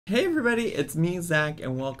Hey everybody, it's me, Zach,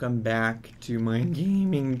 and welcome back to my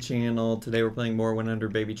gaming channel. Today we're playing more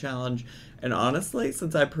 100 Baby Challenge, and honestly,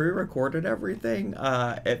 since I pre-recorded everything,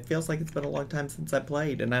 it feels like it's been a long time since I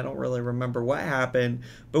played, and I don't really remember what happened.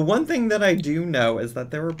 But one thing that I do know is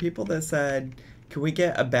that there were people that said, can we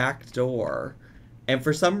get a back door? And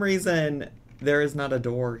for some reason, there is not a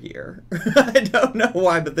door here. I don't know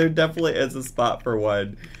why, but there definitely is a spot for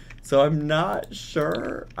one. So I'm not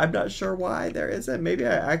sure why there isn't. Maybe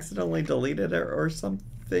I accidentally deleted it or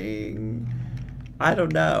something. I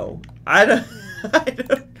don't know. I'm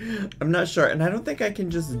not sure. And I don't think I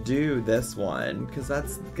can just do this one because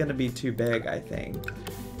that's gonna be too big, I think.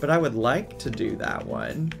 But I would like to do that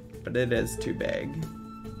one, but it is too big.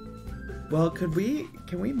 Well, can we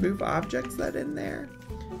move objects that in there?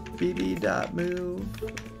 bb.move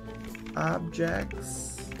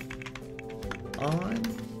objects on.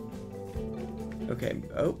 Okay,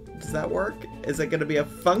 oh, does that work? Is it gonna be a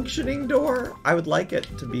functioning door? I would like it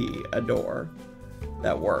to be a door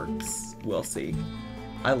that works. We'll see.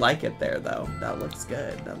 I like it there though. That looks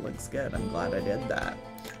good. That looks good. I'm glad I did that.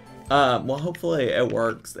 Well, hopefully it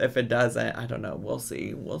works. If it doesn't, I don't know. We'll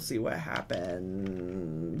see. We'll see what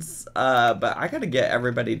happens. But I gotta get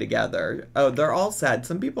everybody together. Oh, they're all sad.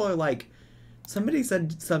 Some people are like, somebody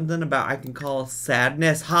said something about I can call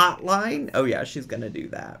sadness hotline. Oh yeah, she's gonna do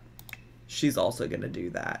that. She's also gonna do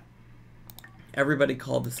that. Everybody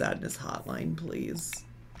call the sadness hotline, please.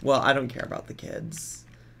 Well, I don't care about the kids.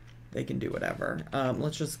 They can do whatever.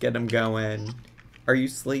 Let's just get them going. Are you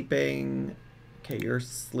sleeping? Okay, you're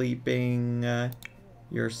sleeping.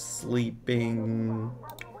 You're sleeping.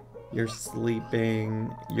 You're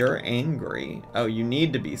sleeping. You're angry. Oh, you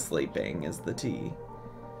need to be sleeping is the T.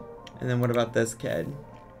 And then what about this kid?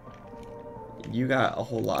 You got a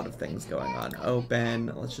whole lot of things going on.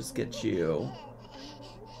 Open. Let's just get you.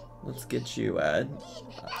 Let's get you a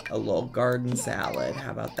little garden salad.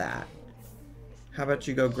 How about that? How about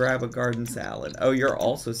you go grab a garden salad? Oh, you're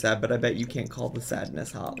also sad, but I bet you can't call the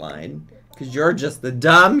sadness hotline. Because you're just a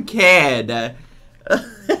dumb kid.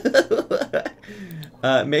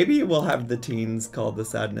 Maybe we'll have the teens call the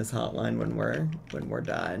sadness hotline when we're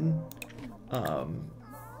done.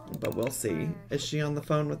 But we'll see. Is she on the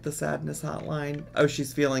phone with the sadness hotline? Oh,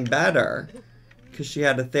 she's feeling better. Because she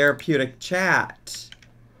had a therapeutic chat.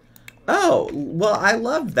 Oh, well, I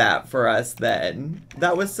love that for us then.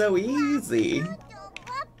 That was so easy.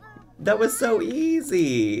 That was so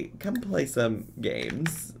easy. Come play some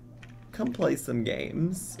games. Come play some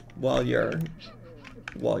games while you're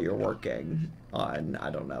working on, I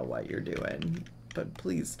don't know what you're doing. But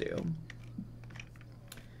please do.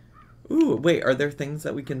 Ooh, wait, are there things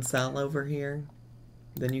that we can sell over here?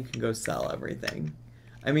 Then you can go sell everything.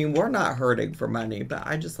 I mean, we're not hurting for money, but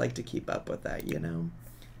I just like to keep up with that, you know?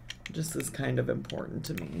 Just is kind of important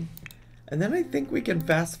to me. And then I think we can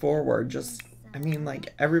fast forward just, I mean,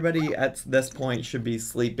 like, everybody at this point should be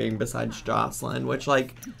sleeping besides Jocelyn, which,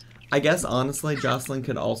 like, I guess, honestly, Jocelyn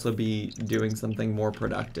could also be doing something more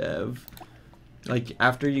productive. Like,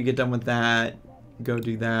 after you get done with that, go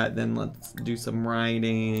do that, then let's do some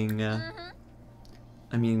writing.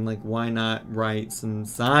 I mean, like, why not write some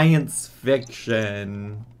science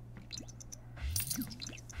fiction?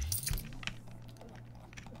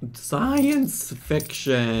 Science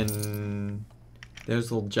fiction.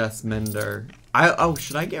 There's little Jess Mender. Oh,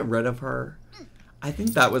 should I get rid of her? I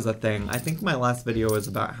think that was a thing. I think my last video was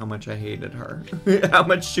about how much I hated her. How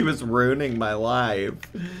much she was ruining my life.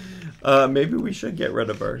 Maybe we should get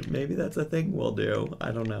rid of her. Maybe that's a thing we'll do.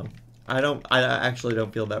 I don't know. I actually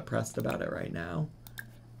don't feel that pressed about it right now.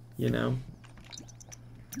 You know?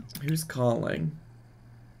 Who's calling?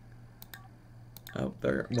 Oh,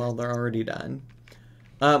 they're already done.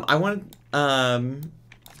 I want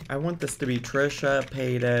this to be Trisha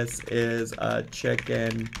Paytas is a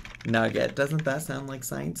chicken nugget. Doesn't that sound like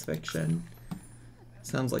science fiction?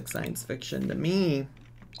 Sounds like science fiction to me.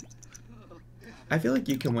 I feel like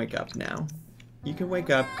you can wake up now. You can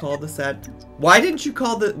wake up, call the sad... Why didn't you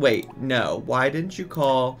call the... Wait, no. Why didn't you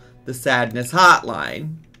call the sadness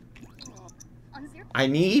hotline? I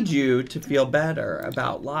need you to feel better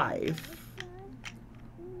about life.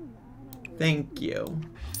 Thank you.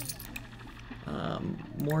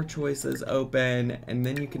 More choices open, and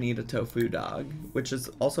then you can eat a tofu dog, which is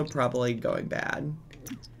also probably going bad.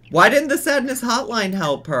 Why didn't the sadness hotline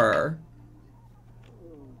help her?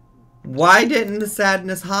 Why didn't the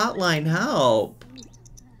sadness hotline help?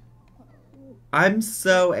 I'm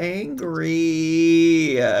so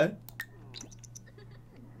angry.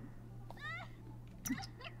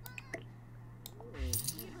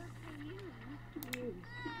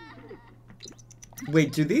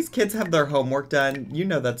 Wait, do these kids have their homework done? You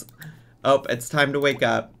know that's... Oh, it's time to wake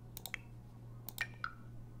up.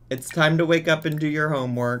 It's time to wake up and do your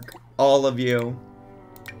homework. All of you.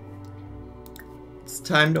 It's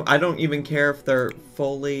time to... I don't even care if they're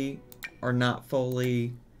fully or not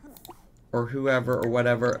fully or whoever or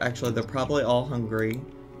whatever. Actually, they're probably all hungry.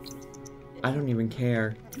 I don't even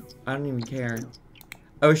care. I don't even care.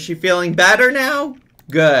 Oh, is she feeling better now?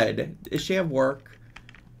 Good. Does she have work?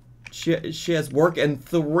 She has work in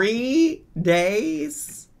 3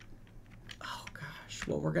 days? Oh, gosh.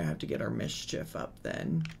 Well, we're going to have to get our mischief up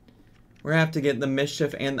then. We're going to have to get the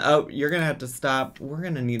mischief and... Oh, you're going to have to stop. We're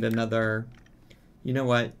going to need another... You know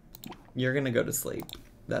what? You're going to go to sleep.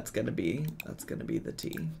 That's going to be the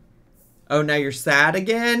tea. Oh, now you're sad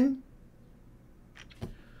again?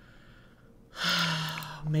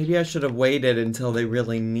 Maybe I should have waited until they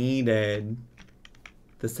really needed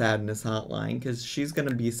the sadness hotline, because she's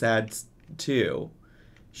gonna be sad too.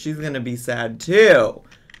 She's gonna be sad too.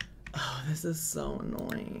 Oh, this is so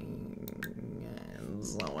annoying.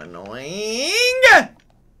 It's so annoying.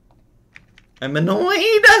 I'm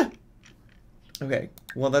annoyed. Okay,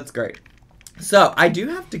 well that's great. So I do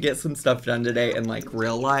have to get some stuff done today in like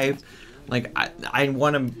real life. Like I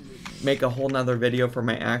want to make a whole nother video for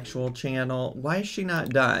my actual channel. Why is she not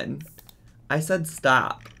done? I said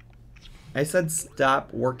stop. I said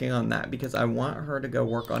stop working on that because I want her to go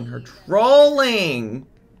work on her trolling.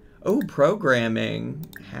 Oh, programming.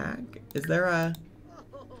 Hack. Is there a...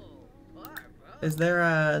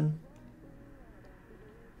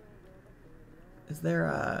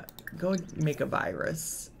 Go make a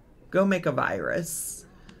virus. Go make a virus.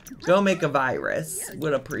 Go make a virus.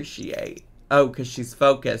 Would appreciate. Oh, because she's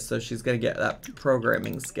focused, so she's going to get that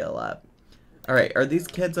programming skill up. Alright, are these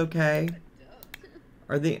kids okay?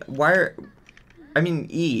 Are they... Why are... I mean,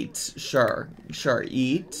 eat. Sure. Sure,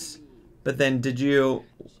 eat. But then did you...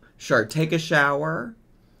 Sure, take a shower.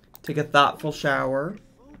 Take a thoughtful shower.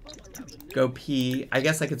 Go pee. I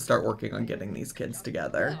guess I could start working on getting these kids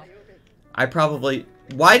together. I probably...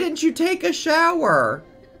 Why didn't you take a shower?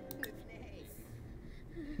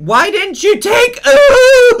 Why didn't you take...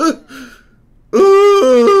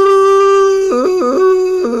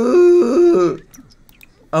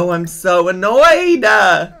 Oh, I'm so annoyed.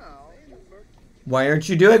 Why aren't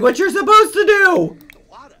you doing what you're supposed to do?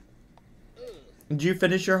 Did you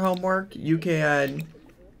finish your homework? You can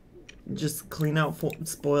just clean out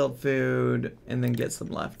spoiled food and then get some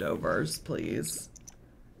leftovers, please.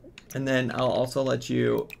 And then I'll also let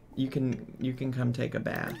you can come take a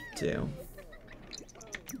bath too.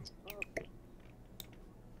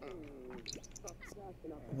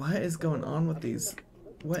 What is going on with these?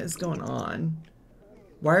 What is going on?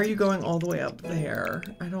 Why are you going all the way up there?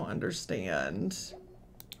 I don't understand.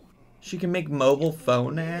 She can make mobile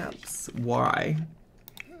phone apps? Why?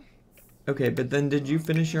 Okay, but then did you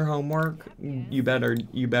finish your homework? You better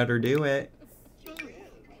do it.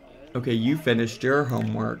 Okay, you finished your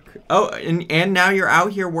homework. Oh, and now you're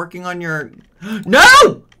out here working on your...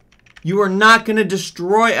 No! You are not gonna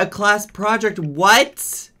destroy a class project.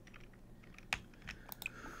 What?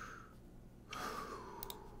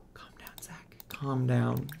 Calm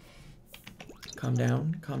down. Calm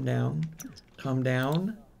down. Calm down. Calm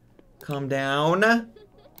down. Calm down.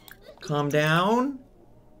 Calm down.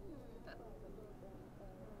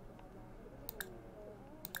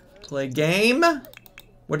 Play game.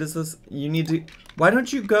 What is this? You need to... Why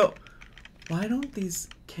don't you go... Why don't these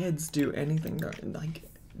kids do anything? Like,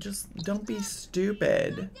 just don't be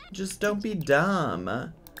stupid. Just don't be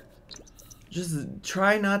dumb. Just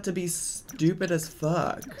try not to be stupid as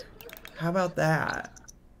fuck. How about that?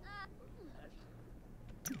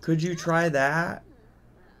 Could you try that?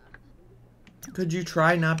 Could you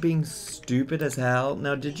try not being stupid as hell?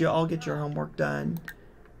 Now, did you all get your homework done?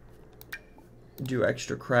 Do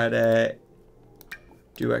extra credit.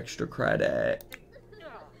 Do extra credit.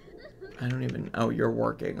 I don't even... Oh, you're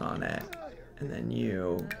working on it. And then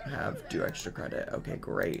you have do extra credit. Okay,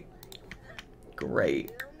 great.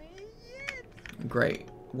 Great. Great.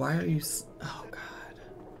 Why are you... Oh, God.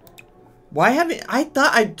 Why haven't... I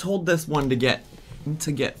thought I told this one to get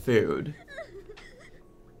food.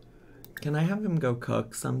 Can I have him go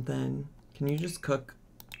cook something? Can you just cook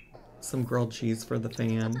some grilled cheese for the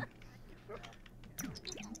fam?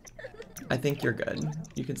 I think you're good.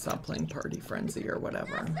 You can stop playing Party Frenzy or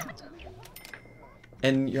whatever.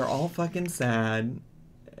 And you're all fucking sad.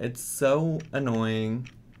 It's so annoying.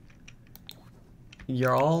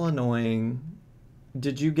 You're all annoying.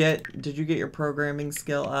 Did you get your programming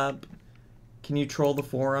skill up? Can you troll the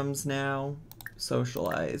forums now?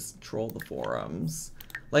 Socialize. Troll the forums.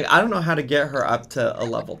 Like, I don't know how to get her up to a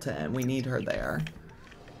level 10. We need her there.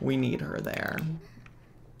 We need her there.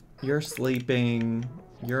 You're sleeping.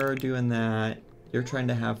 You're doing that. You're trying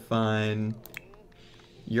to have fun.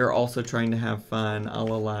 You're also trying to have fun.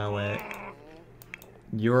 I'll allow it.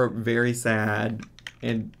 You're very sad.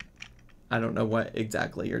 And I don't know what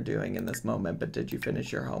exactly you're doing in this moment, but did you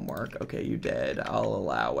finish your homework? Okay, you did. I'll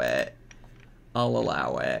allow it. I'll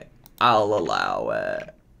allow it. I'll allow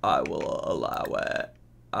it. I will allow it.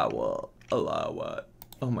 I will allow it.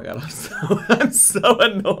 Oh my god, I'm so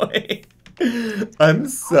annoying. I'm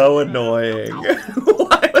so annoying.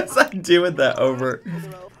 Why was I doing that over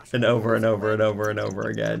and over and over and over and over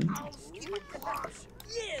again?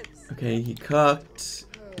 Okay, he cooked.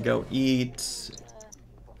 Go eat.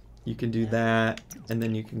 You can do that, and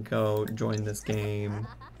then you can go join this game.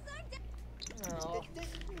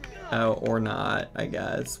 Oh, or not, I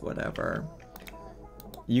guess. Whatever.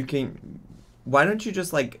 You can... Why don't you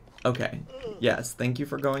just, like... Okay. Yes, thank you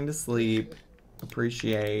for going to sleep.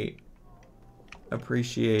 Appreciate.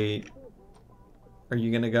 Appreciate. Are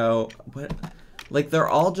you gonna go... What? Like, they're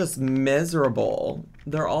all just miserable.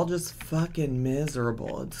 They're all just fucking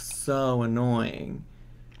miserable. It's so annoying.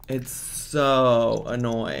 It's so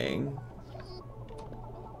annoying.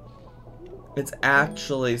 It's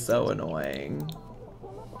actually so annoying.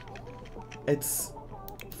 It's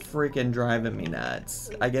freaking driving me nuts.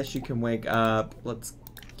 I guess you can wake up. Let's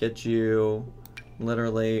get you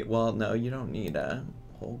literally... Well, no, you don't need a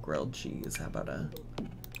whole grilled cheese. How about a...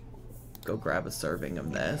 Go grab a serving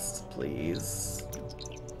of this, please.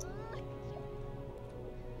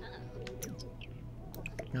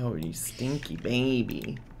 Oh, you stinky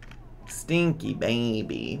baby. Stinky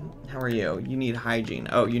baby. How are you? You need hygiene.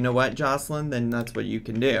 Oh, you know what, Jocelyn? Then that's what you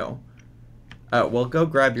can do. Oh, well, go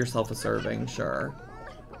grab yourself a serving, sure.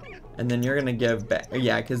 And then you're gonna give back.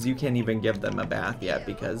 Yeah, because you can't even give them a bath yet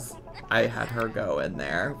because I had her go in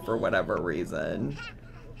there for whatever reason.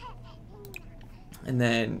 And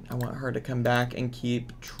then I want her to come back and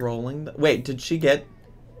keep trolling. Wait, did she get...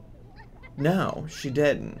 No, she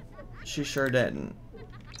didn't. She sure didn't.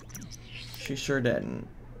 She sure didn't.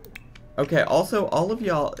 Okay, also, all of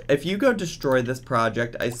y'all, if you go destroy this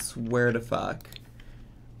project, I swear to fuck.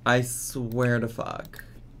 I swear to fuck.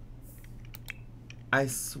 I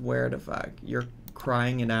swear to fuck. You're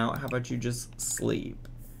crying it out. How about you just sleep?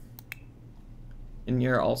 And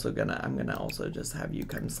you're also gonna, I'm gonna also just have you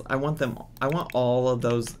come, I want them, I want all of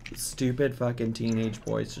those stupid fucking teenage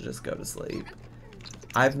boys to just go to sleep.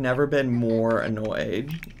 I've never been more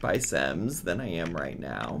annoyed by Sims than I am right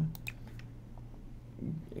now.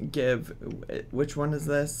 Give, which one is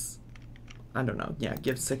this? I don't know. Yeah,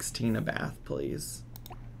 give 16 a bath, please.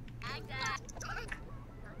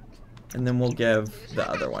 And then we'll give the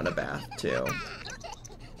other one a bath, too.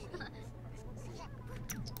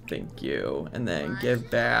 Thank you. And then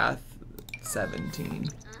give bath 17.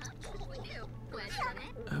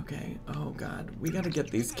 Okay. Oh, God. We gotta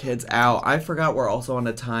get these kids out. I forgot we're also on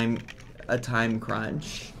a time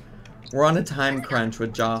crunch. We're on a time crunch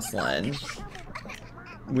with Jocelyn.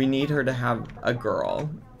 We need her to have a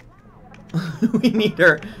girl. We need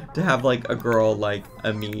her to have, like, a girl, like,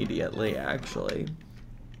 immediately, actually.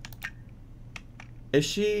 Is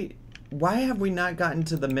she... Why have we not gotten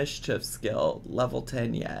to the mischief skill level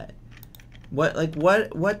 10 yet?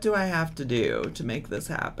 What do I have to do to make this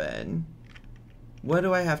happen? What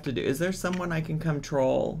do I have to do? Is there someone I can come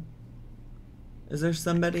troll? Is there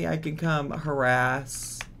somebody I can come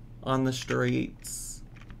harass on the streets?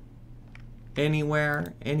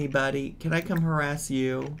 Anywhere? Anybody? Can I come harass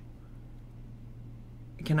you?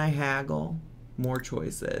 Can I haggle? More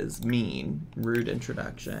choices. Mean. Rude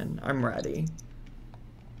introduction. I'm ready.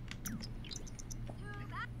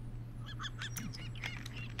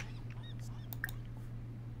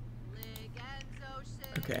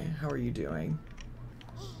 Okay, how are you doing?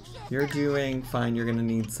 You're doing fine. You're gonna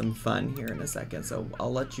need some fun here in a second, so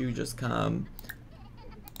I'll let you just come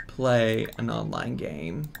play an online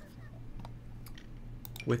game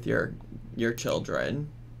with your children.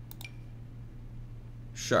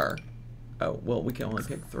 Sure. Oh, well, we can only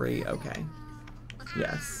pick 3. Okay.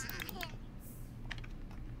 Yes.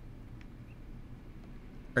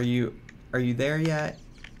 Are you there yet?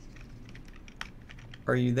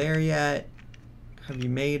 Are you there yet? Have you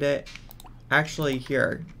made it? Actually,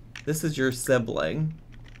 here. This is your sibling.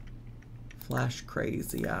 Flash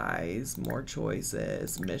crazy eyes. More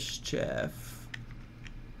choices. Mischief.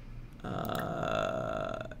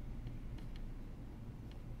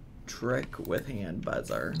 Trick with hand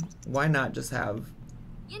buzzer. Why not just have...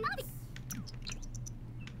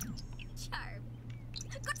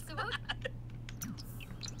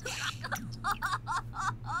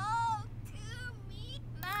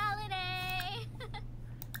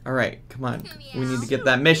 Alright, come on. We need to get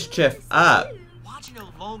that mischief up.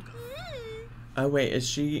 Oh wait, is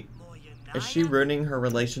she ruining her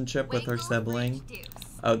relationship with her sibling?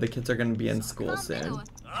 Oh, the kids are gonna be in school soon.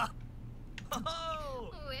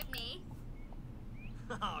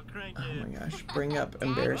 Oh my gosh, bring up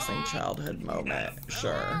embarrassing childhood moment.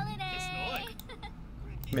 Sure.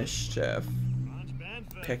 Mischief.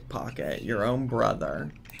 Pickpocket. Your own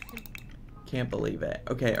brother. Can't believe it.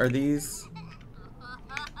 Okay, are these...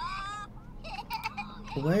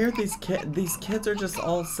 Why are these kids... These kids are just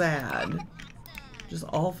all sad. Just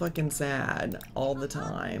all fucking sad. All the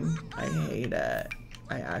time. I hate it.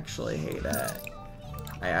 I actually hate it.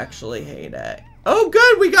 I actually hate it. Oh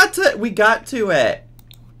good! We got to it!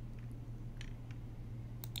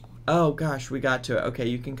 Oh gosh, we got to it. Okay,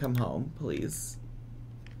 you can come home, please.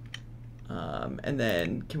 And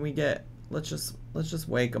then can we get... Let's just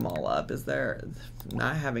wake them all up. Is there...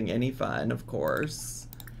 Not having any fun, of course.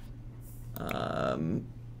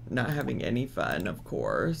 Not having any fun, of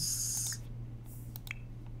course.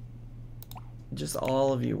 Just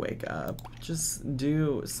all of you wake up. Just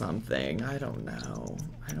do something. I don't know.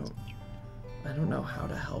 I don't know how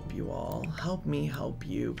to help you all. Help me help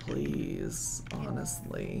you, please.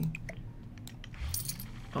 Honestly.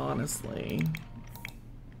 Honestly.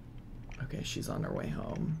 Okay, she's on her way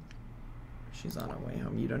home. She's on her way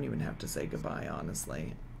home. You don't even have to say goodbye,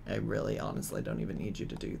 honestly. I really, honestly don't even need you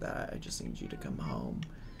to do that. I just need you to come home.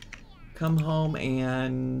 Come home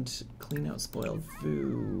and clean out spoiled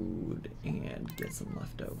food and get some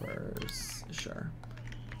leftovers. Sure.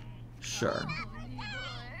 Sure.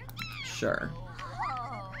 Sure.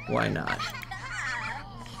 Why not?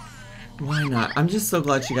 Why not? I'm just so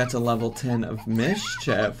glad she got to level 10 of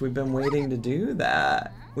Mischief. We've been waiting to do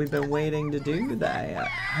that. We've been waiting to do that.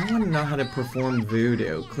 I want to know how to perform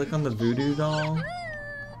voodoo. Click on the voodoo doll.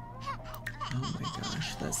 Oh my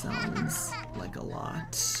gosh, that sounds like a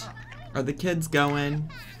lot. Are the kids going?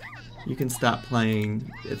 You can stop playing.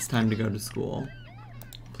 It's time to go to school.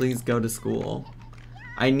 Please go to school.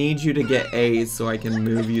 I need you to get A's so I can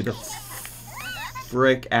move you the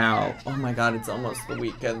frick out. Oh my god, it's almost the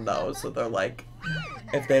weekend though, so they're like,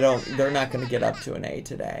 if they don't, they're not gonna get up to an A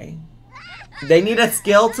today. They need a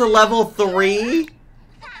skill to level 3?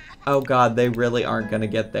 Oh god, they really aren't gonna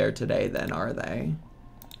get there today then, are they?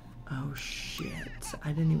 Oh shit, I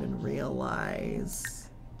didn't even realize.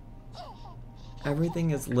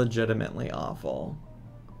 Everything is legitimately awful.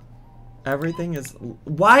 Everything is...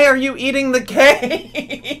 Why are you eating the cake?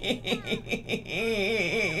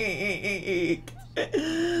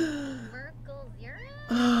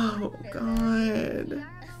 Oh god.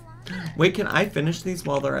 Wait, can I finish these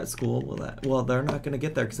while they're at school? Will that... Well, they're not gonna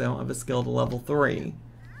get there because they don't have a skill to level 3.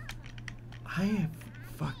 I have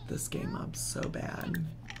fucked this game up so bad.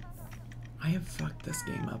 I have fucked this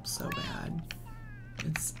game up so bad.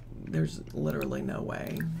 There's literally no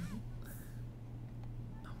way.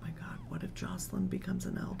 Oh my god, what if Jocelyn becomes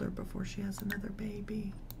an elder before she has another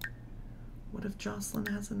baby? What if Jocelyn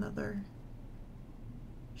has another...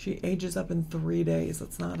 She ages up in 3 days.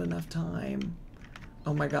 That's not enough time.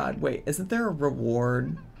 Oh my god, wait, isn't there a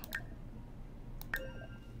reward?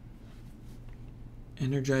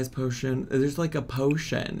 Energized potion. There's like a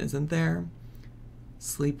potion, isn't there?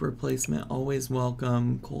 Sleep replacement, always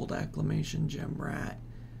welcome, cold acclimation, gem rat.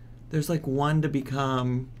 There's like one to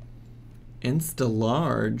become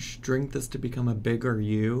insta-large. Drink this to become a bigger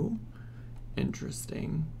you.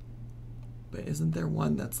 Interesting. But isn't there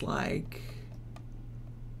one that's like...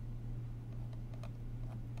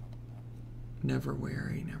 Never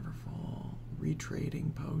weary, never full.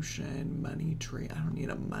 Retrading potion, money tree. I don't need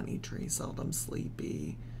a money tree. Seldom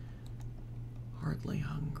sleepy. Hardly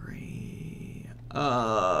hungry.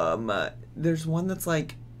 There's one that's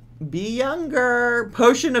like, be younger.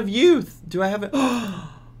 Potion of youth. Do I have it?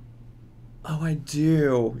 Oh, I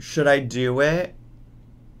do. Should I do it?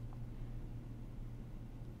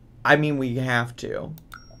 I mean, we have to.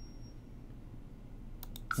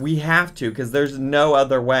 We have to, because there's no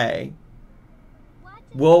other way.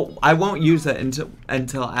 Well, I won't use it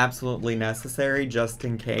until absolutely necessary, just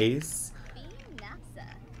in case.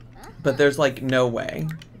 But there's like no way.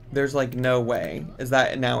 There's like no way. Is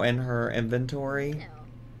that now in her inventory?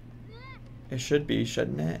 It should be,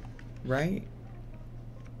 shouldn't it? Right?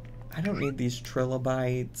 I don't need these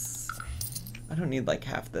trilobites. I don't need like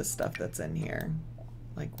half this stuff that's in here.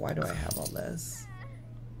 Like, why do I have all this?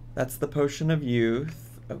 That's the potion of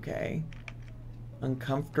youth. Okay.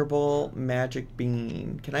 Uncomfortable magic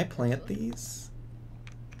bean. Can I plant these?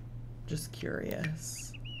 Just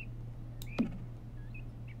curious.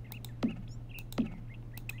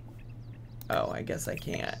 Oh, I guess I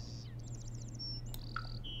can't.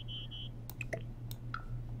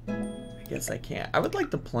 guess I can't. I would like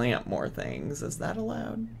to plant more things. Is that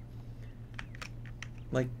allowed?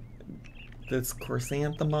 Like this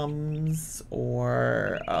chrysanthemums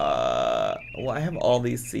or well, I have all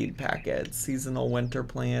these seed packets. Seasonal winter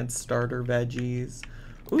plants, starter veggies.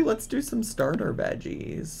 Ooh, let's do some starter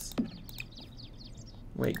veggies.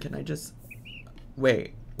 Wait, can I just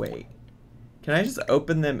wait. Can I just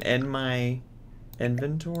open them in my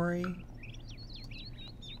inventory?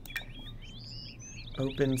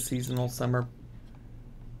 Open seasonal summer.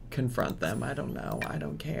 Confront them. I don't know. I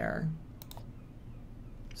don't care.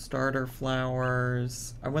 Starter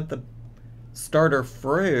flowers. I want the starter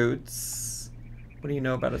fruits. What do you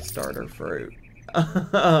know about a starter fruit?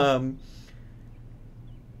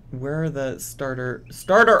 Where are the starter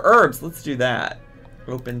herbs? Let's do that.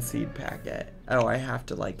 Open seed packet. Oh, I have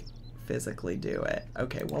to like physically do it.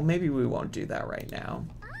 Okay, well maybe we won't do that right now.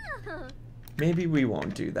 Maybe we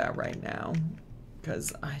won't do that right now.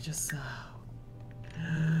 Because I just...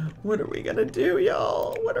 what are we gonna do,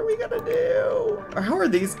 y'all? What are we gonna do? Or how are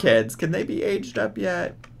these kids? Can they be aged up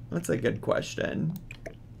yet? That's a good question.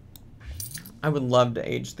 I would love to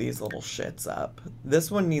age these little shits up.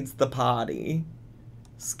 This one needs the potty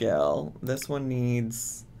skill. This one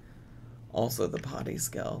needs also the potty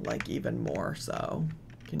skill, like even more so.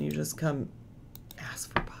 Can you just come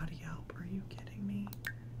ask for potty help? Are you kidding me?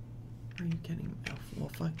 Are you kidding me? Oh, well,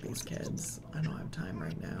 fuck these kids. I don't have time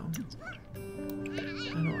right now. I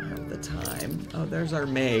don't have the time. Oh, there's our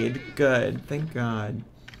maid. Good. Thank God.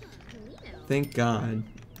 Thank God.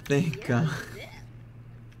 Thank God.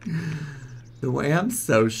 The way I'm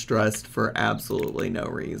so stressed for absolutely no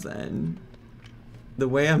reason. The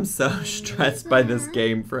way I'm so stressed by this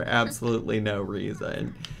game for absolutely no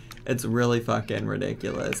reason. It's really fucking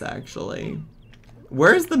ridiculous, actually.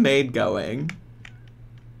 Where's the maid going?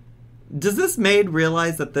 Does this maid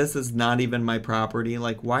realize that this is not even my property?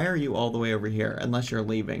 Like, why are you all the way over here? Unless you're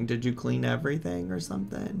leaving. Did you clean everything or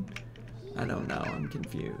something? I don't know. I'm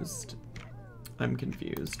confused. I'm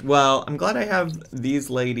confused. Well, I'm glad I have these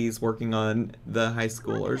ladies working on the high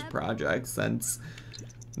schoolers project since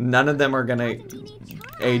none of them are gonna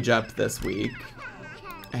age up this week.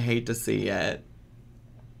 I hate to see it.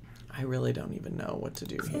 I really don't even know what to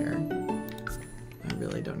do here. I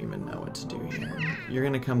really don't even know what to do here. You're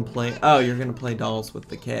gonna come play... Oh, you're gonna play dolls with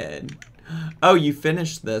the kid. Oh, you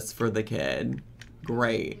finished this for the kid.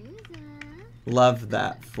 Great. Love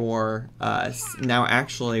that for us. Now,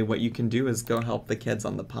 actually, what you can do is go help the kids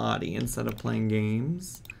on the potty instead of playing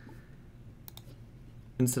games.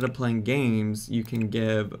 Instead of playing games, you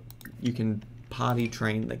can potty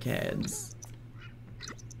train the kids.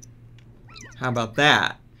 How about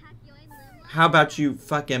that? How about you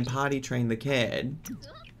fucking potty train the kid?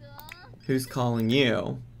 Who's calling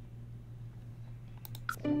you?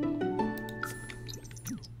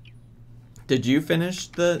 Did you finish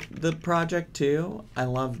the project too? I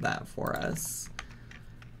love that for us.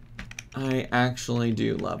 I actually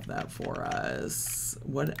do love that for us.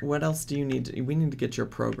 What else do you need to... We need to get your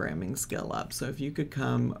programming skill up. So if you could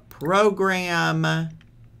come program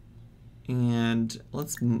and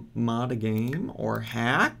let's mod a game or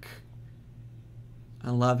hack. I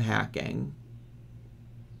love hacking.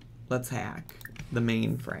 Let's hack the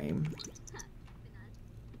mainframe.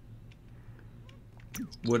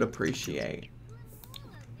 Would appreciate.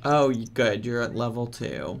 Oh, good. You're at level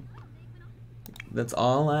 2. That's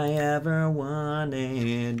all I ever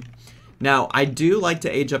wanted. Now, I do like to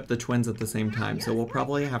age up the twins at the same time, so we'll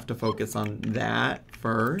probably have to focus on that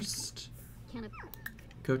first.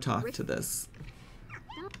 Go talk to this.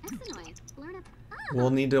 We'll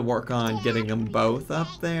need to work on getting them both up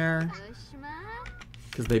there,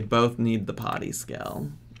 because they both need the potty skill.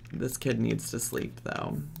 This kid needs to sleep,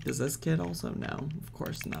 though. Does this kid also? No, of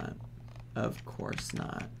course not. Of course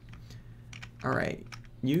not. Alright,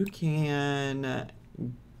 you can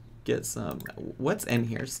get some... What's in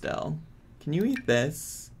here still? Can you eat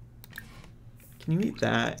this? Can you eat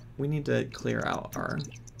that? We need to clear out our...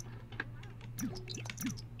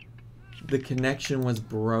 The connection was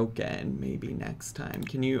broken. Maybe next time.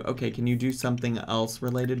 Can you... Okay, can you do something else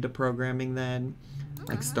related to programming then?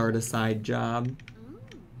 Like start a side job?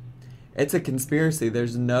 It's a conspiracy.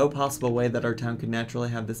 There's no possible way that our town could naturally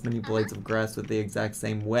have this many blades of grass with the exact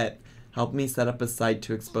same width. Help me set up a site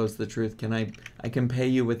to expose the truth. Can I can pay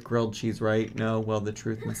you with grilled cheese, right? No, well, the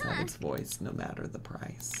truth must have its voice, no matter the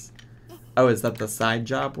price. Oh, is that the side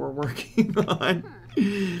job we're working on?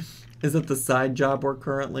 Is it the side job we're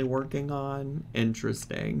currently working on?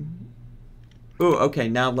 Interesting. Ooh, okay,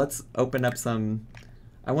 now let's open up some...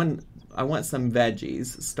 I want some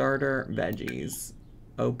veggies. Starter veggies.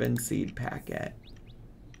 Open seed packet.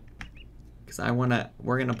 Because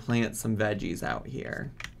we're gonna plant some veggies out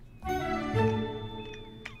here.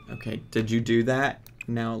 Okay, did you do that?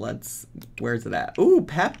 Now where's it at? Ooh,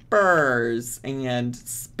 peppers and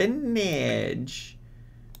spinach.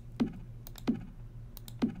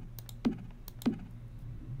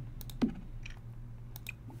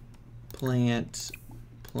 Plant,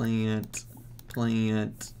 plant,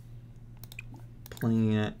 plant,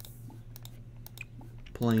 plant,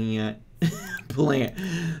 plant, plant.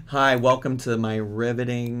 Hi, welcome to my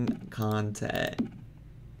riveting content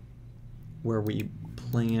where we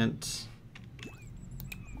plant.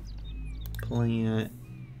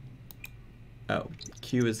 Oh,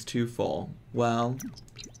 queue is too full. Well,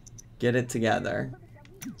 get it together.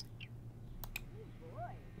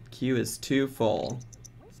 Queue is too full.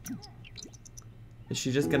 Is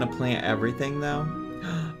she just gonna plant everything though?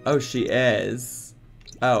 Oh, she is.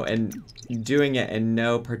 Oh, and doing it in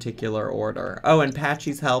no particular order. Oh, and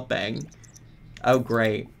Patchy's helping. Oh,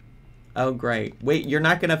 great. Oh, great. Wait, you're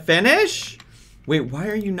not gonna finish? Wait, why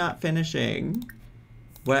are you not finishing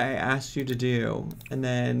what I asked you to do? And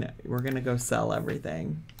then we're gonna go sell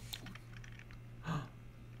everything.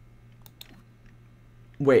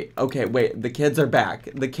 Wait, okay, wait. The kids are back.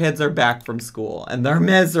 The kids are back from school and they're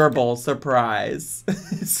miserable. Surprise.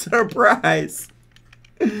 Surprise.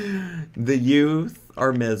 The youth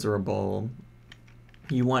are miserable.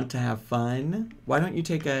 You want to have fun? Why don't you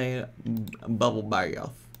take a bubble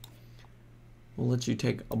bath? We'll let you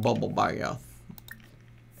take a bubble bath.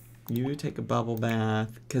 You take a bubble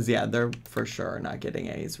bath. Because, yeah, they're for sure not getting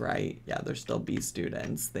A's, right? Yeah, they're still B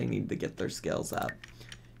students. They need to get their skills up.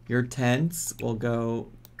 Your tents will go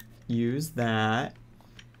use that.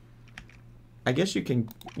 I guess you can,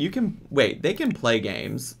 wait, they can play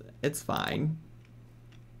games. It's fine.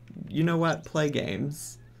 You know what? Play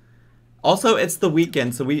games. Also, it's the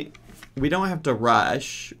weekend, so we don't have to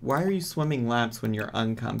rush. Why are you swimming laps when you're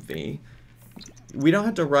uncomfy? We don't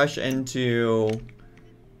have to rush into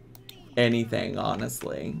anything,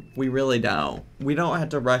 honestly. We really don't. We don't have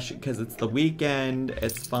to rush it because it's the weekend.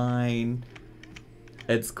 It's fine.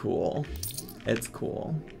 It's cool. It's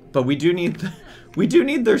cool. But we do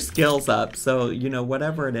need their skills up. So, you know,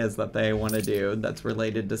 whatever it is that they want to do that's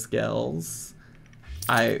related to skills,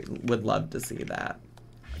 I would love to see that.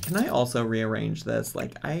 Can I also rearrange this?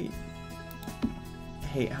 Like, I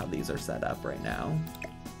hate how these are set up right now.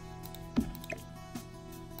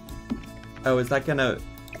 Oh, is that gonna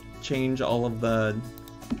change all of the...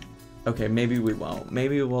 Okay, maybe we won't.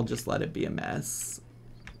 Maybe we'll just let it be a mess.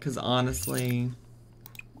 Because honestly...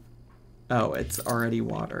 Oh, it's already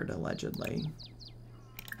watered, allegedly.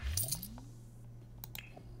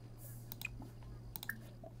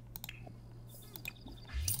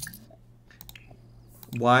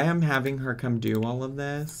 Why I'm having her come do all of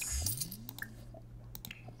this?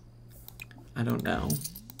 I don't know.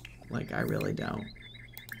 Like, I really don't.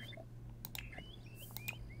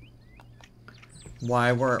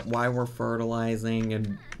 Why we're fertilizing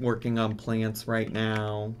and working on plants right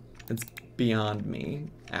now, it's beyond me,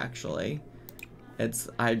 actually.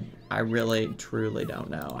 I really, truly don't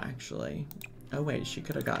know, actually. Oh wait, she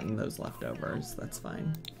could have gotten those leftovers. That's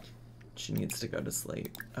fine. She needs to go to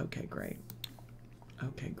sleep. Okay, great.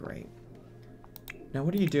 Okay, great. Now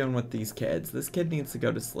what are you doing with these kids? This kid needs to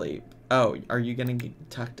go to sleep. Oh, are you gonna get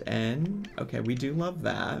tucked in? Okay, we do love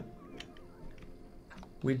that.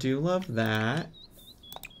 We do love that.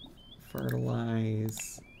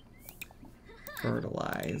 Fertilize.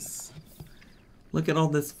 Fertilize. Look at all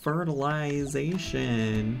this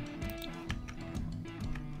fertilization.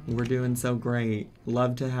 We're doing so great.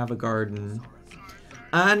 Love to have a garden.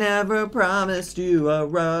 I never promised you a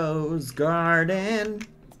rose garden.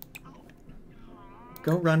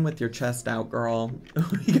 Go run with your chest out, girl.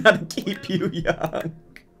 We gotta keep you young.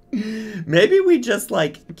 Maybe we just,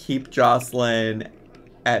 like, keep Jocelyn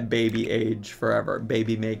at baby age forever.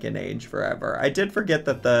 Baby making age forever. I did forget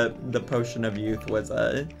that the potion of youth was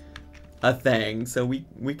a thing, so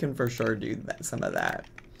we can for sure do that, some of that.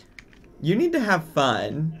 You need to have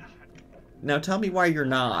fun. Now tell me why you're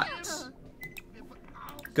not.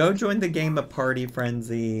 Go join the game of Party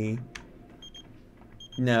Frenzy.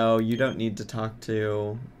 No, you don't need to talk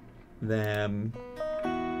to them.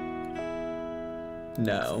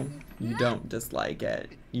 No, you don't dislike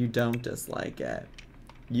it. You don't dislike it.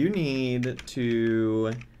 You need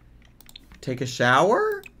to take a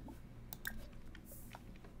shower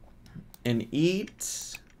and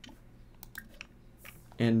eat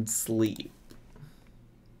and sleep.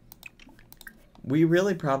 We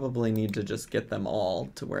really probably need to just get them all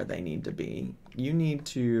to where they need to be. You need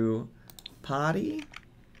to potty.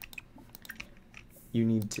 You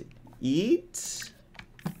need to eat.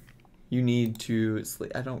 You need to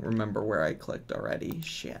sleep. I don't remember where I clicked already.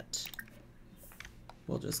 Shit.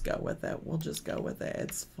 We'll just go with it. We'll just go with it.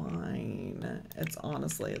 It's fine.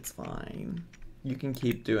 Honestly, it's fine. You can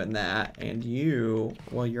keep doing that. And you,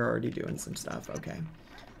 well, you're already doing some stuff. Okay.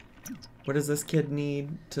 What does this kid need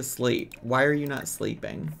to sleep? Why are you not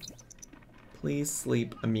sleeping? Please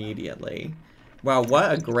sleep immediately. Wow,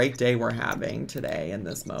 what a great day we're having today in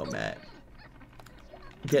this moment.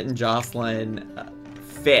 Getting Jocelyn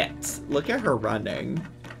fit. Look at her running.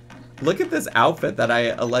 Look at this outfit that I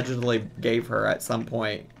allegedly gave her at some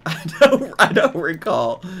point. I don't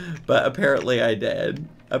recall, but apparently I did.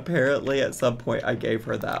 Apparently at some point I gave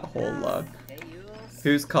her that whole look.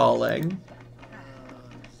 Who's calling?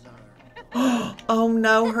 Oh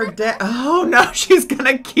no, her dad. Oh no, she's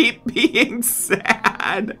gonna keep being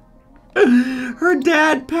sad. Her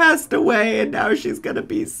dad passed away and now she's gonna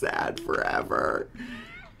be sad forever.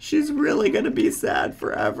 She's really gonna be sad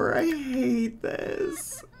forever. I hate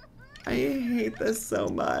this. I hate this so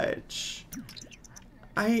much.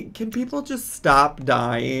 Can people just stop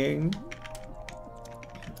dying?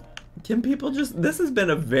 Can people just, this has been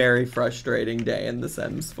a very frustrating day in The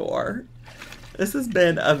Sims 4. This has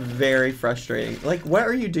been a very frustrating, like, what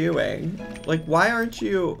are you doing? Like, why aren't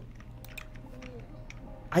you,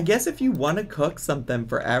 I guess if you want to cook something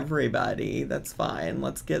for everybody, that's fine.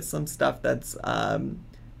 Let's get some stuff that's,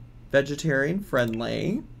 vegetarian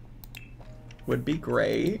friendly. Would be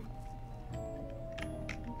great.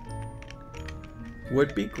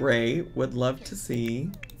 Would be great. Would love to see.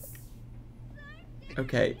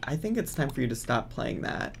 Okay, I think it's time for you to stop playing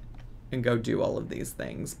that and go do all of these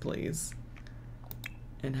things, please.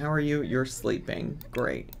 And how are you? You're sleeping.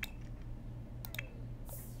 Great.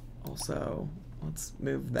 Also, let's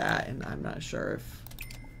move that, and I'm not sure if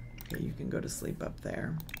okay, you can go to sleep up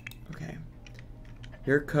there. Okay.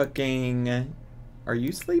 You're cooking. Are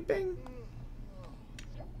you sleeping?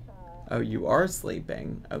 Oh, you are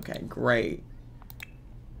sleeping. Okay, great.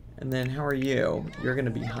 And then how are you? You're gonna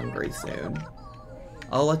be hungry soon.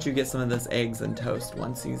 I'll let you get some of this eggs and toast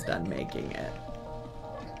once he's done making it.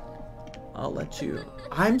 I'll let you.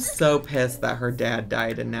 I'm so pissed that her dad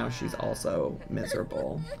died and now she's also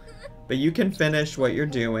miserable. But you can finish what you're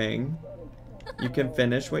doing. You can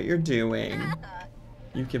finish what you're doing.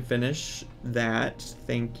 You can finish that.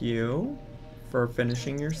 Thank you for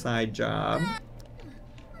finishing your side job.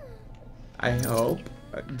 I hope.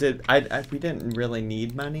 We didn't really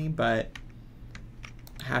need money, but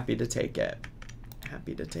happy to take it.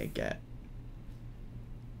 Happy to take it.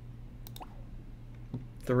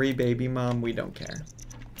 3 baby mom, we don't care.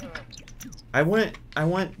 I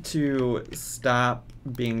want to stop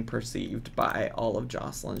being perceived by all of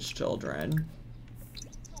Jocelyn's children.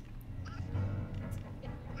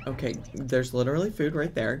 Okay, there's literally food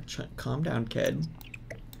right there. Calm down, kid.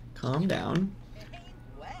 Calm down.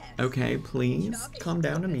 Okay, please calm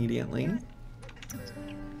down immediately.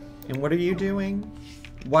 And what are you doing?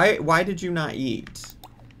 Why did you not eat?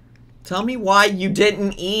 Tell me why you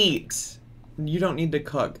didn't eat. You don't need to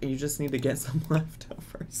cook. You just need to get some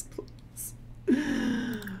leftovers, please.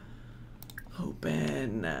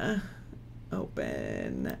 Open.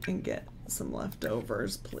 Open and get some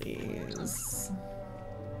leftovers, please.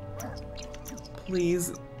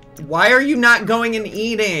 Please. Why are you not going and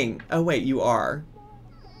eating? Oh, wait, you are.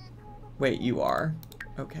 Wait, you are.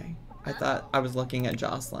 Okay. I thought I was looking at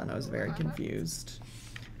Jocelyn. I was very confused.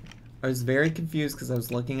 I was very confused because I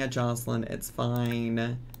was looking at Jocelyn. It's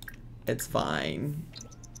fine. It's fine.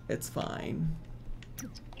 It's fine.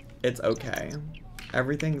 It's okay.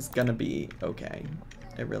 Everything's gonna be okay.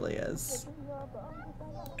 It really is.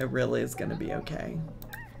 It really is gonna be okay.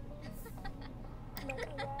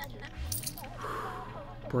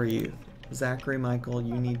 Breathe. Zachary, Michael,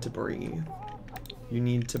 you need to breathe. You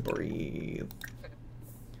need to breathe.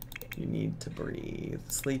 You need to breathe.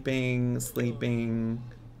 Sleeping, sleeping,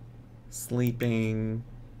 sleeping.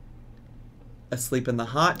 Asleep in the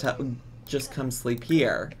hot tub. Just come sleep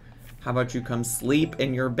here. How about you come sleep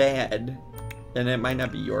in your bed? And it might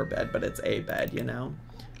not be your bed, but it's a bed, you know?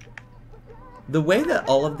 The way that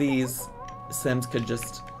all of these Sims could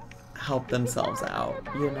just help themselves out,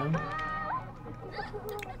 you know?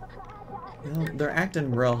 You know, they're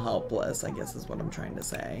acting real helpless, I guess is what I'm trying to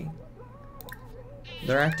say.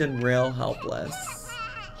 They're acting real helpless.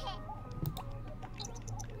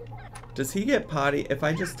 Does he get potty? If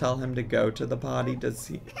I just tell him to go to the potty, does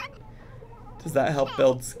that help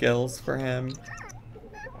build skills for him?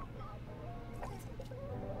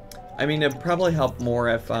 I mean, it'd probably help more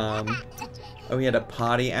if, oh, he had a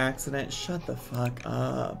potty accident. Shut the fuck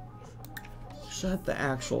up. Shut the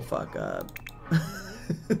actual fuck up.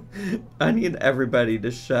 I need everybody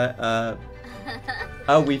to shut up.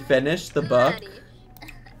 Oh, we finished the book?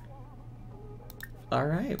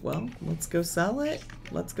 Alright, well, let's go sell it.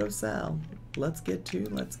 Let's go sell. Let's get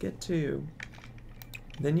two.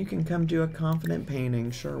 Then you can come do a confident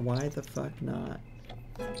painting. Sure, why the fuck not?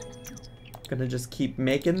 Gonna just keep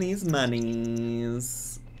making these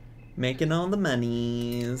monies. Making all the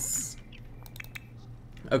monies.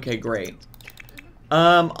 Okay, great.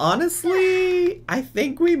 Honestly, I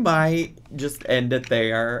think we might just end it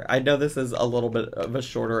there. I know this is a little bit of a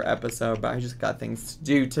shorter episode, but I just got things to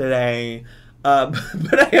do today.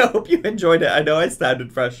 But I hope you enjoyed it. I know I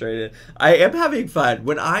sounded frustrated. I am having fun.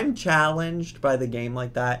 When I'm challenged by the game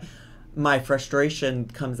like that, my frustration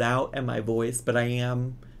comes out in my voice, but I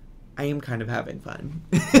am kind of having fun.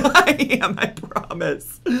 I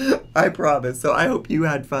promise. I promise. So I hope you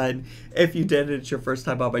had fun. If you did and it's your first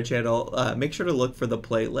time on my channel, make sure to look for the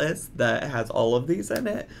playlist that has all of these in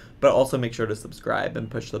it, but also make sure to subscribe and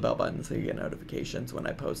push the bell button so you get notifications when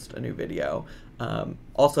I post a new video.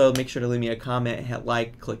 Also, make sure to leave me a comment, hit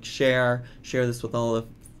like, click share this with all the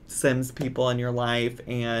Sims people in your life,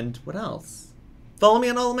 and what else? Follow me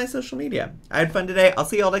on all of my social media. I had fun today. I'll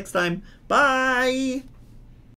see y'all next time. Bye!